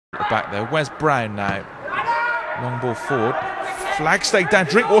At the back there, where's Brown now? Long ball forward. Flag stayed down.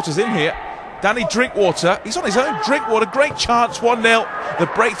 Drinkwater's in here. Danny Drinkwater, he's on his own. Drinkwater, great chance, 1-0. The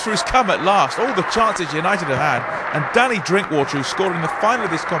breakthrough's come at last. All the chances United have had. And Danny Drinkwater, who scored in the final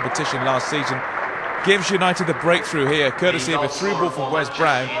of this competition last season, gives United the breakthrough here, courtesy of a through ball from Wes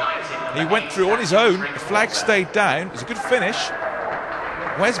Brown. He went through on his own. The flag stayed down. It's a good finish.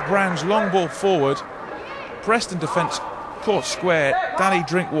 Wes Brown's long ball forward. Preston defence caught square. Danny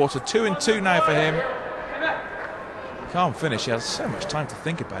Drinkwater, 2-2 now for him. Can't finish. He has so much time to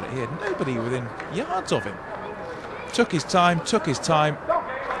think about it. He had nobody within yards of him. Took his time.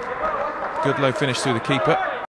 Good low finish through the keeper.